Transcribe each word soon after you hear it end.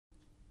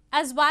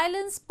As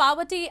violence,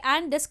 poverty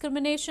and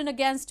discrimination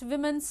against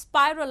women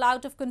spiral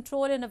out of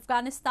control in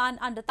Afghanistan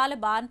under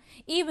Taliban,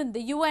 even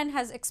the UN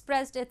has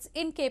expressed its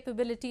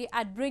incapability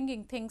at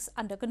bringing things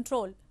under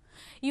control.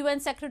 UN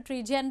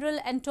Secretary General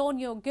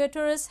Antonio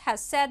Guterres has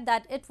said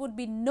that it would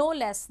be no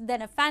less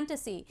than a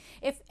fantasy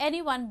if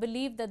anyone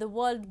believed that the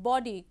world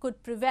body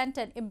could prevent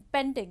an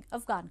impending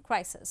Afghan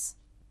crisis.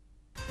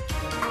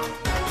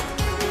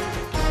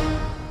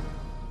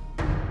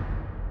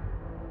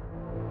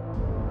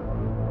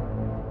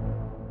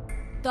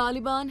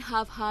 Taliban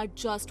have had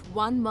just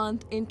 1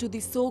 month into the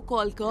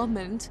so-called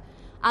government,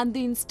 and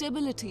the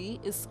instability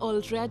is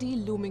already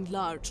looming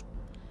large.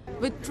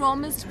 With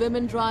promised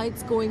women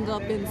rights going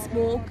up in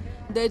smoke,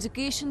 the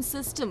education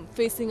system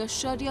facing a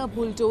Sharia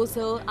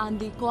bulldozer and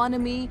the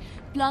economy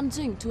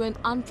plunging to an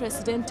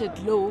unprecedented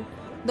low,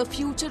 the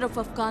future of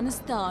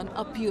Afghanistan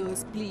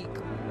appears bleak.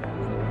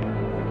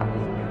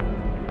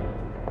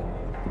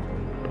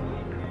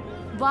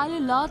 While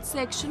a large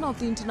section of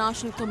the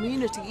international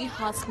community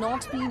has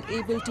not been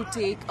able to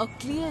take a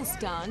clear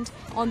stand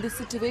on the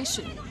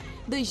situation,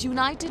 the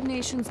United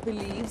Nations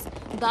believes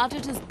that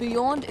it is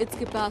beyond its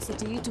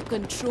capacity to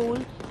control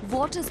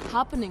what is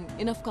happening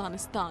in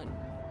Afghanistan.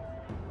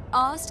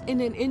 Asked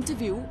in an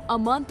interview a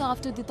month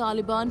after the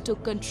Taliban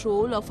took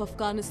control of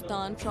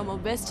Afghanistan from a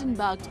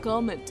Western-backed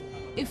government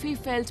if he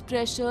felt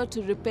pressure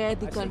to repair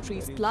the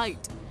country's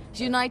plight,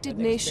 United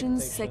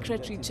Nations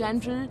Secretary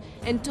General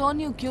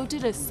Antonio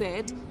Guterres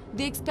said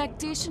the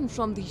expectation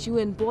from the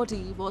UN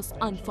body was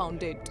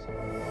unfounded.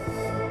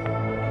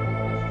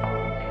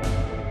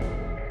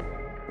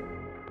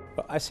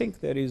 I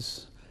think there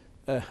is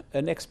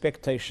an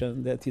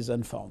expectation that is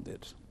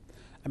unfounded.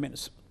 I mean,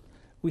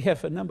 we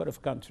have a number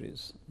of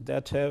countries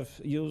that have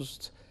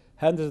used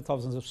hundreds of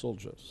thousands of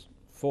soldiers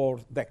for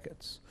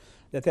decades,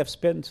 that have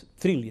spent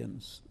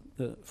trillions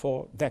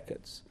for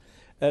decades.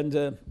 And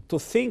to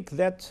think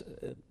that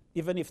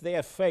even if they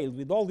have failed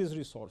with all these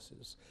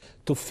resources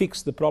to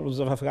fix the problems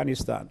of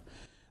Afghanistan,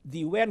 the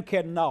UN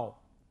can now,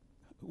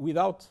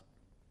 without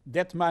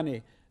that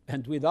money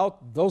and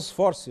without those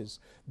forces,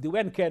 the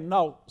UN can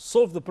now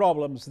solve the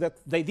problems that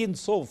they didn't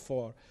solve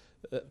for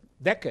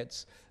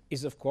decades,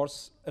 is of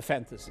course a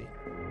fantasy.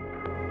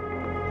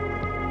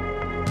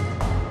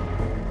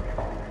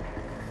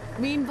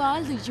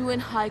 Meanwhile, the UN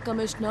High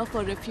Commissioner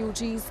for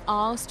Refugees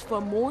asked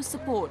for more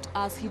support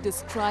as he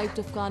described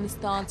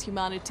Afghanistan's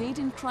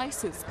humanitarian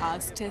crisis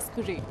as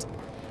desperate.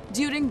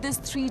 During this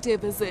 3-day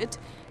visit,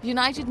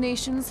 United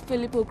Nations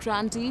Filippo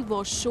Grandi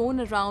was shown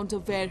around a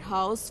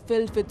warehouse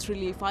filled with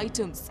relief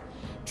items.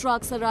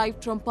 Trucks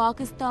arrived from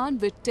Pakistan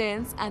with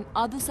tents and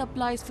other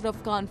supplies for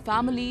Afghan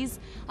families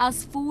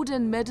as food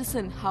and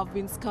medicine have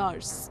been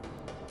scarce.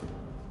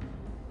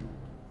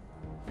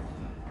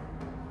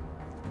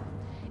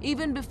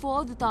 Even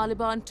before the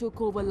Taliban took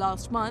over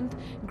last month,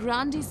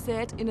 Grandi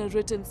said in a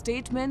written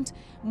statement,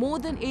 more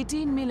than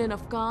 18 million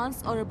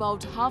Afghans, or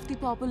about half the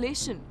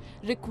population,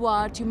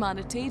 required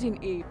humanitarian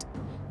aid.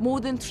 More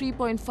than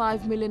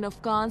 3.5 million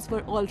Afghans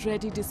were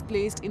already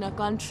displaced in a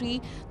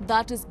country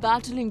that is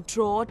battling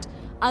drought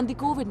and the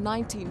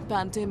COVID-19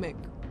 pandemic.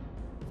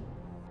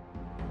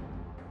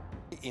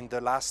 In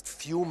the last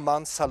few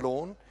months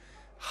alone,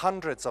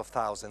 hundreds of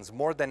thousands,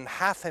 more than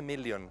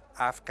 500,000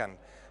 Afghan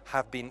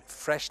have been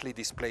freshly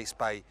displaced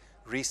by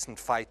recent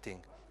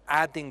fighting,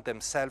 adding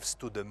themselves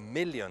to the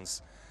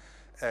millions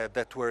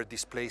that were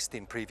displaced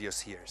in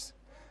previous years.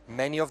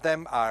 Many of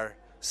them are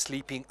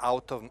sleeping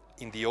out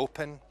in the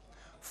open.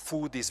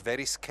 Food is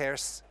very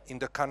scarce in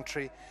the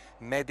country.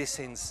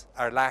 Medicines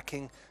are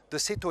lacking. The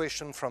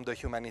situation from the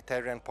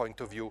humanitarian point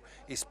of view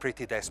is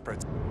pretty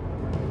desperate.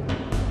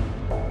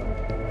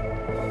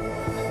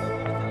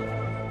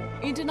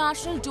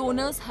 International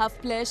donors have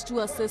pledged to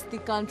assist the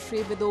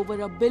country with over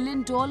 $1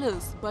 billion,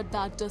 but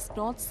that does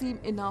not seem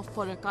enough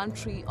for a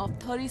country of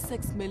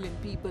 36 million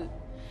people.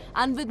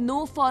 And with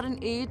no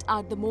foreign aid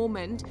at the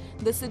moment,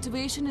 the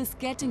situation is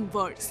getting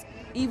worse.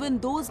 Even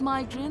those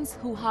migrants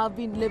who have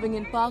been living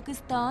in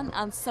Pakistan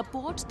and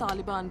support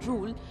Taliban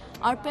rule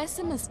are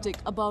pessimistic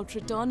about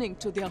returning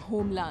to their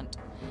homeland.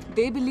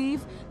 They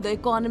believe the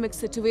economic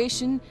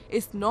situation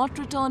is not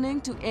returning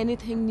to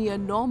anything near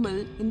normal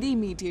in the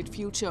immediate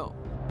future.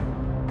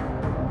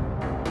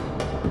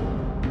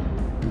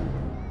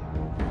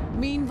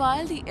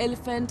 Meanwhile, the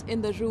elephant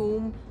in the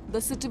room, the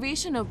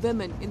situation of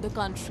women in the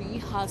country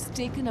has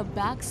taken a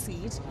back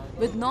seat,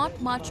 with not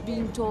much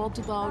being talked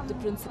about the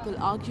principal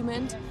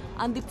argument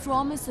and the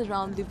promise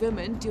around the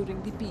women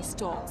during the peace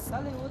talks.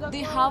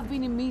 They have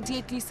been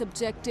immediately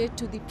subjected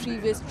to the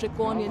previous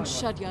draconian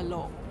Sharia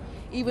law.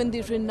 Even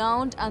the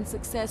renowned and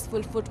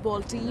successful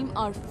football team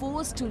are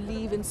forced to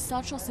leave in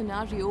such a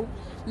scenario,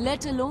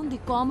 let alone the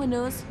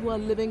commoners who are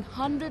living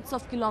hundreds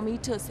of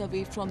kilometers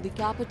away from the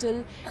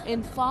capital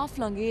in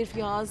far-flung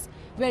areas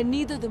where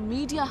neither the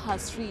media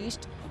has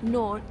reached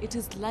nor it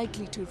is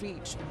likely to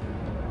reach.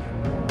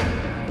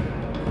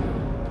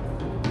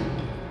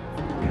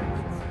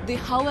 They,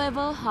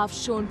 however, have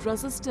shown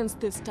resistance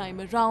this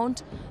time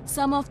around,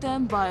 some of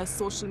them via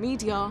social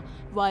media,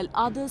 while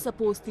others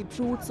oppose the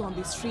brutes on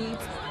the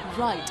streets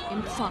right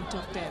in front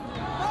of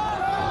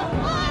them.